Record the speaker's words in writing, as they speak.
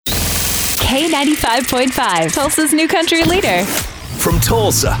K95.5, Tulsa's new country leader. From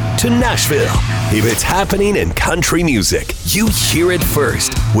Tulsa to Nashville, if it's happening in country music, you hear it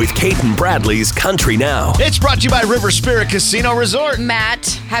first with Cait and Bradley's Country Now. It's brought to you by River Spirit Casino Resort. Matt,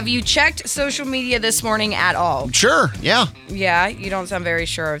 have you checked social media this morning at all? Sure, yeah. Yeah, you don't sound very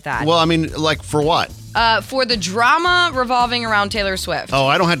sure of that. Well, I mean, like for what? For the drama revolving around Taylor Swift. Oh,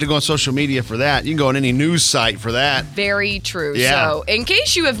 I don't have to go on social media for that. You can go on any news site for that. Very true. Yeah. So, in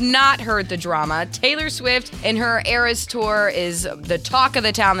case you have not heard the drama, Taylor Swift and her Eras Tour is the talk of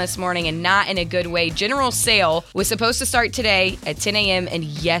the town this morning, and not in a good way. General sale was supposed to start today at 10 a.m. and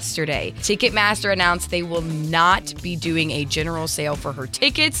yesterday. Ticketmaster announced they will not be doing a general sale for her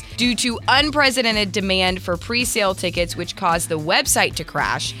tickets due to unprecedented demand for pre-sale tickets, which caused the website to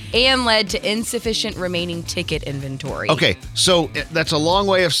crash and led to insufficient remaining ticket inventory. Okay, so that's a long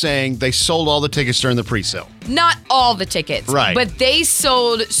way of saying they sold all the tickets during the pre-sale. Not all the tickets, right? But they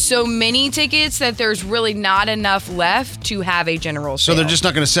sold so many tickets that there's really not enough left to have a general sale. So they're just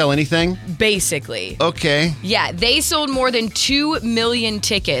not going to sell anything? Basically. Okay. Yeah, they sold more than 2 million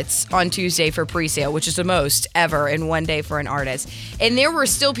tickets on Tuesday for pre-sale, which is the most ever in one day for an artist. And there were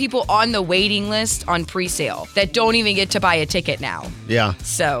still people on the waiting list on pre-sale that don't even get to buy a ticket now. Yeah.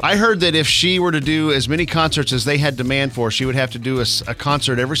 So I heard that if she were to do as many concerts as they had demand for, she would have to do a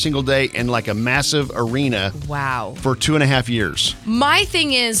concert every single day in like a massive arena. Wow. For 2.5 years. My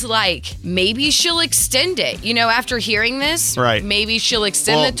thing is, like, maybe she'll extend it. You know, after hearing this, right? Maybe she'll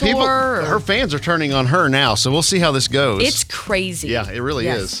extend the tour. Her fans are turning on her now, so we'll see how this goes. It's crazy. Yeah, it really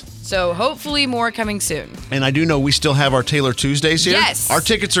is. So hopefully more coming soon. And I do know we still have our Taylor Tuesdays here. Yes. Our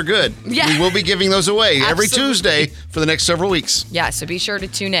tickets are good. Yeah. We will be giving those away every Absolutely. Tuesday for the next several weeks. Yeah, so be sure to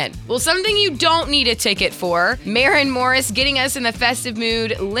tune in. Well, something you don't need a ticket for, Maren Morris getting us in the festive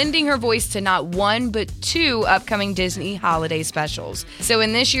mood, lending her voice to not one, but 2 upcoming Disney holiday specials. So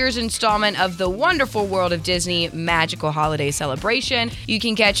in this year's installment of the Wonderful World of Disney Magical Holiday Celebration, you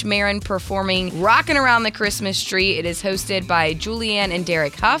can catch Maren performing Rockin' Around the Christmas Tree. It is hosted by Julianne and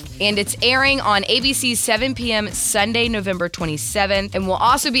Derek Huff, and it's airing on ABC's 7 p.m. Sunday, November 27th, and we'll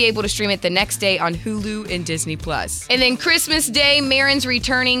also be able to stream it the next day on Hulu and Disney+. And then Christmas Day, Maren's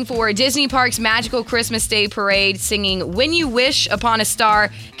returning for Disney Parks' Magical Christmas Day Parade, singing When You Wish Upon a Star,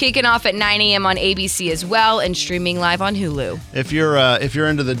 kicking off at 9 a.m. on ABC as well, and streaming live on Hulu. If you're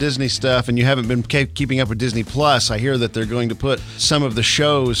into the Disney stuff and you haven't been keeping up with Disney Plus, I hear that they're going to put some of the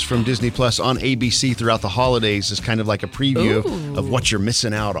shows from Disney Plus on ABC throughout the holidays as kind of like a preview of what you're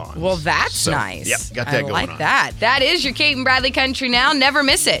missing out on. Well, that's nice. Yep, got that going on. I like that. That is your Cait and Bradley Country Now. Never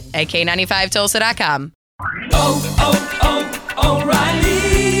miss it at K95Tulsa.com. O'Reilly.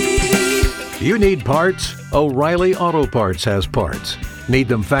 You need parts? O'Reilly Auto Parts has parts. Need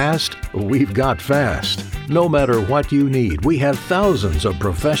them fast? We've got fast. No matter what you need, we have thousands of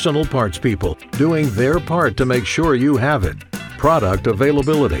professional parts people doing their part to make sure you have it. Product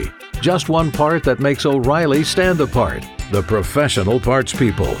availability. Just one part that makes O'Reilly stand apart. The professional parts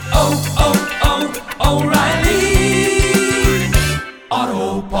people. O'Reilly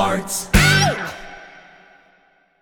Auto Parts.